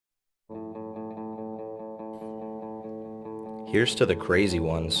Here's to the crazy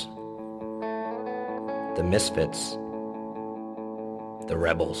ones, the misfits, the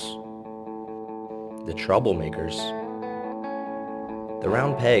rebels, the troublemakers, the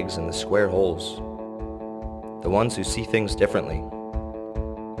round pegs in the square holes, the ones who see things differently.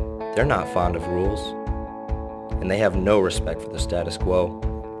 They're not fond of rules, and they have no respect for the status quo.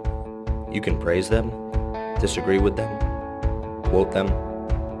 You can praise them, disagree with them, quote them,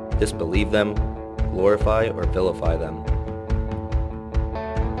 disbelieve them, glorify or vilify them.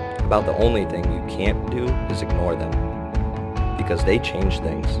 About the only thing you can't do is ignore them, because they change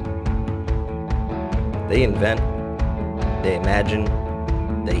things. They invent, they imagine,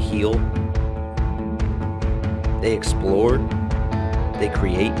 they heal, they explore, they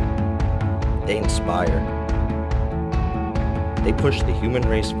create, they inspire. They push the human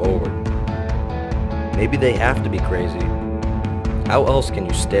race forward. Maybe they have to be crazy. How else can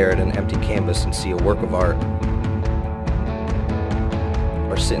you stare at an empty canvas and see a work of art?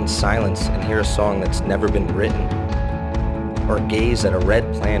 Or sit in silence and hear a song that's never been written? Or gaze at a red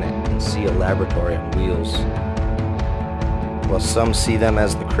planet and see a laboratory on wheels? While some see them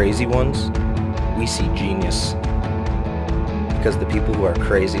as the crazy ones, we see genius. Because the people who are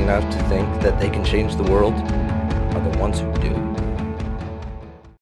crazy enough to think that they can change the world are the ones who do.